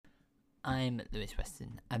I'm Lewis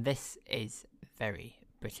Weston, and this is Very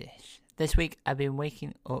British. This week I've been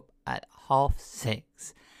waking up at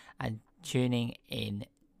 6:30 and tuning in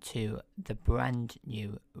to the brand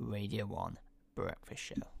new Radio 1 breakfast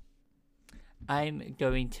show. I'm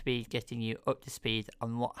going to be getting you up to speed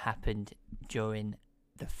on what happened during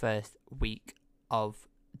the first week of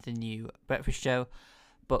the new breakfast show,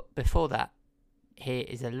 but before that, here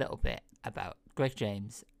is a little bit about Greg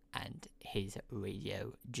James and his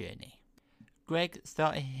radio journey. Greg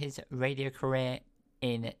started his radio career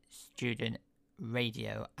in student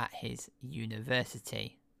radio at his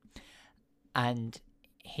university, and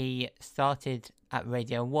he started at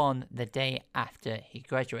Radio 1 the day after he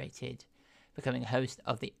graduated, becoming host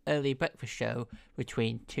of the early breakfast show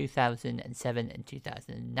between 2007 and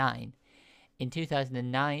 2009. In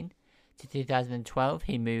 2009 to 2012,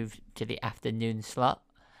 he moved to the afternoon slot,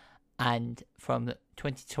 and from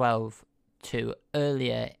 2012 to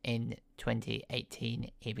earlier in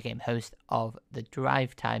 2018, he became host of the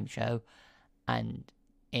Drive Time show, and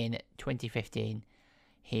in 2015,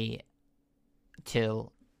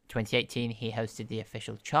 till 2018, he hosted the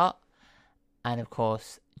official chart, and of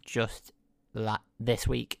course, just this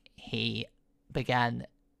week, he began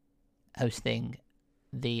hosting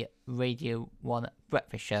the Radio 1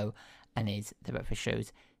 breakfast show, and is the breakfast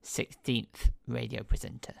show's 16th radio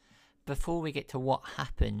presenter. Before we get to what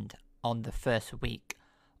happened on the first week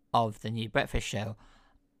of the new breakfast show,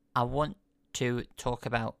 I want to talk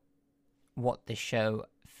about what this show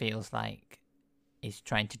feels like is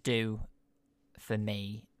trying to do for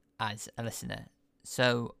me as a listener.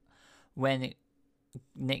 So when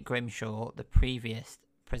Nick Grimshaw, the previous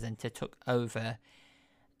presenter, took over,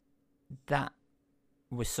 that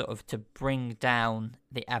was sort of to bring down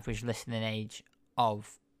the average listening age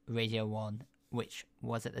of Radio 1, which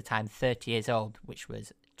was at the time 30 years old, which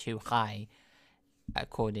was too high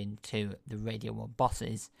according to the Radio 1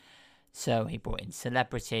 bosses. So he brought in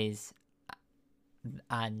celebrities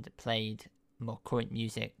and played more current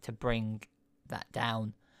music to bring that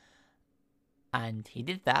down. And he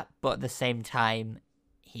did that, but at the same time,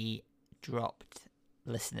 he dropped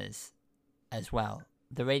listeners as well.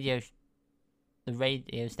 The radio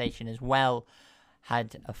station as well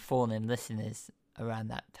had a fall in listeners around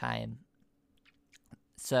that time.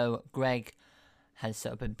 So Greg has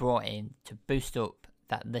sort of been brought in to boost up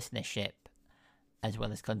that listenership, as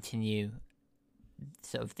well as continue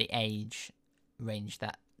sort of the age range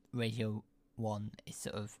that Radio 1 is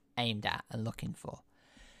sort of aimed at and looking for.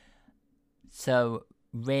 So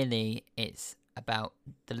really it's about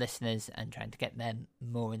the listeners and trying to get them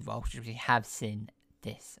more involved, which we have seen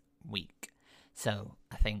this week. So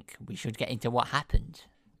I think we should get into what happened.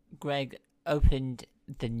 Greg opened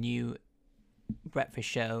the new breakfast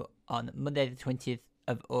show on Monday the 20th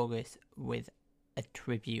of August with a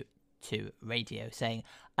tribute to radio, saying,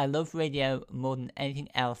 "I love radio more than anything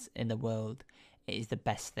else in the world. It is the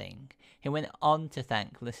best thing." He went on to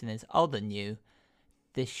thank listeners old and new.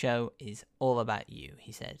 "This show is all about you,"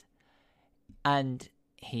 he said. And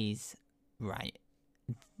he's right.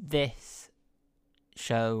 This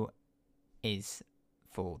show is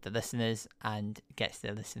for the listeners and gets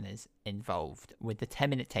the listeners involved with the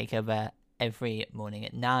 10-minute takeover every morning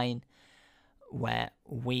at 9, where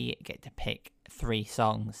we get to pick 3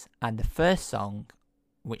 songs. And the first song,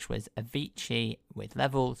 which was Avicii with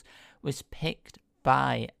Levels, was picked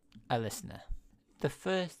by a listener. The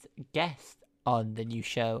first guest on the new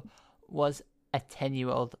show was a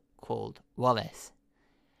 10-year-old called Wallace.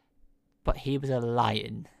 But he was a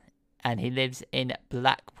lion, and he lives in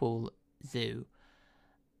Blackpool Zoo,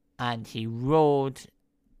 and he roared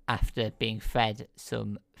after being fed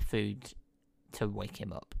some food to wake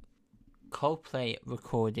him up. Coldplay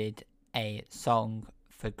recorded a song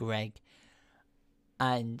for Greg,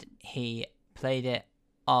 and he played it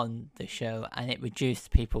on the show, and it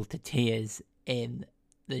reduced people to tears in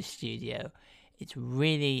the studio. It's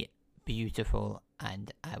really beautiful,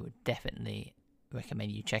 and I would definitely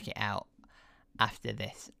recommend you check it out after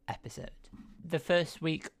this episode. The first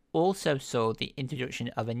week also saw the introduction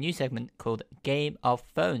of a new segment called Game of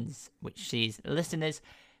Phones, which sees listeners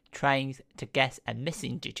trying to guess a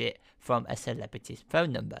missing digit from a celebrity's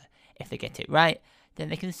phone number. If they get it right, then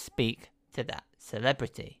they can speak to that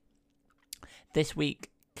celebrity. This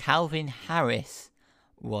week, Calvin Harris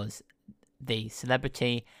was the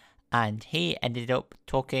celebrity, and he ended up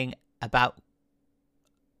talking about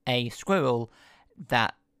a squirrel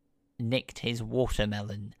that nicked his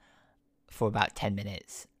watermelon for about 10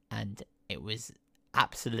 minutes, and it was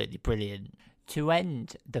absolutely brilliant. To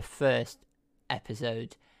end the first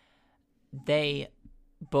episode, they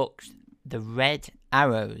booked the Red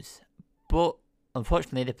Arrows, but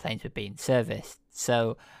unfortunately the planes were being serviced.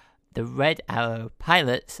 So the Red Arrow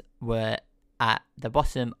pilots were at the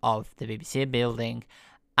bottom of the BBC building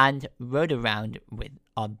and rode around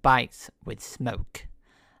on bikes with smoke,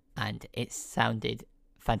 and it sounded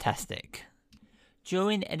fantastic.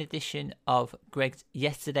 During an edition of Greg's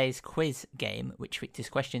Yesterday's Quiz game, which features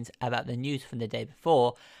questions about the news from the day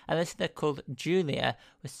before, a listener called Julia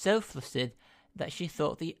was so flustered that she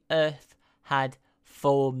thought the Earth had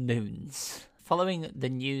 4 moons. Following the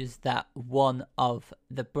news that one of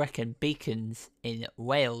the Brecon Beacons in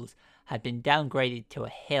Wales had been downgraded to a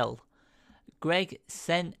hill, Greg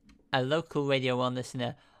sent a local Radio 1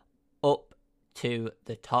 listener up to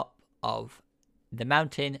the top of the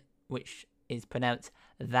mountain, which is pronounced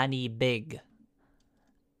Vanny Big.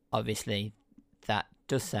 Obviously, that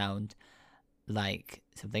does sound like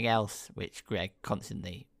something else which Greg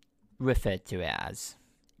constantly referred to it as.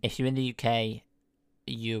 If you're in the UK,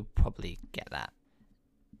 you'll probably get that.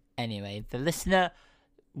 Anyway, the listener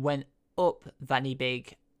went up Vanny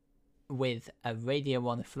Big with a Radio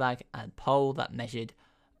 1 flag and pole that measured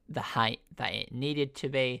the height that it needed to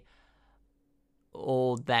be,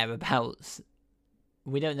 or thereabouts.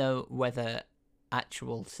 We don't know whether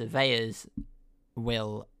actual surveyors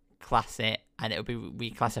will class it and it'll be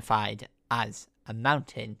reclassified as a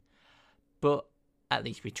mountain, but at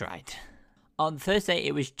least we tried. On Thursday,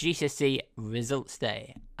 it was GCSE Results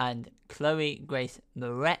Day, and Chloe Grace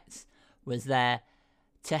Moretz was there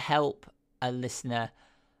to help a listener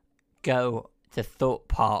go to Thorpe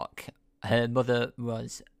Park. Her mother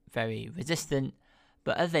was very resistant,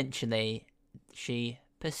 but eventually she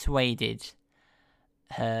persuaded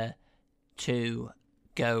her to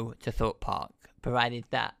go to Thorpe Park, provided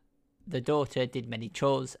that the daughter did many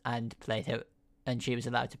chores and she was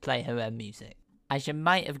allowed to play her own music. As you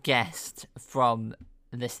might have guessed from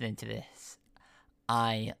listening to this,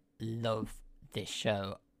 I love this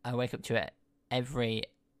show. I wake up to it every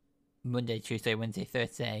Monday, Tuesday, Wednesday,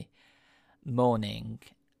 Thursday morning,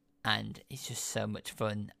 and it's just so much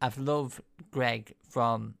fun. I've loved Greg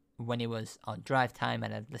from when he was on Drive Time,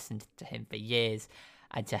 and I've listened to him for years,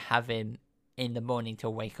 and to have him in the morning to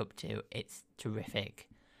wake up to, it's terrific.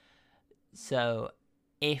 So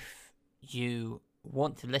if you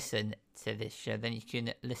want to listen to this show, then you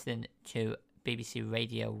can listen to BBC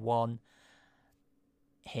Radio 1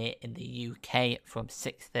 here in the UK from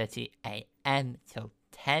 6:30 a.m. till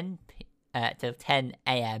 10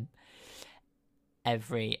 a.m.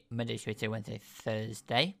 every Monday, Tuesday, Wednesday,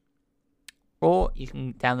 Thursday. Or you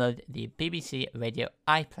can download the BBC Radio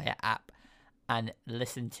iPlayer app and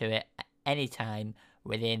listen to it at any time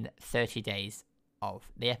within 30 days of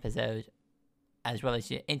the episode. As well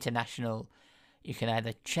as your international, you can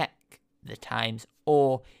either check the times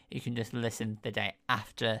or you can just listen the day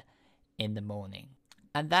after in the morning.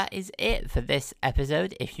 And that is it for this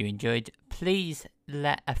episode. If you enjoyed, please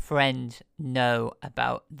let a friend know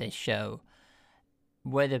about this show.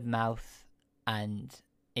 Word of mouth and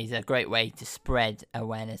is a great way to spread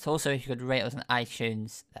awareness. Also, if you could rate us on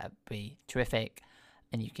iTunes, that would be terrific.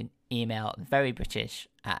 And you can email verybritish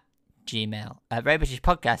at gmail,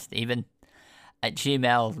 verybritishpodcast even, at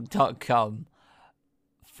gmail.com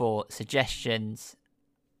for suggestions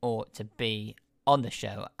or to be on the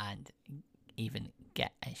show and even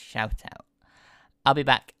get a shout out. I'll be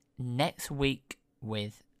back next week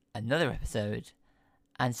with another episode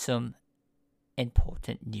and some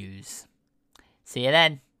important news. See you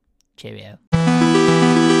then. Cheerio.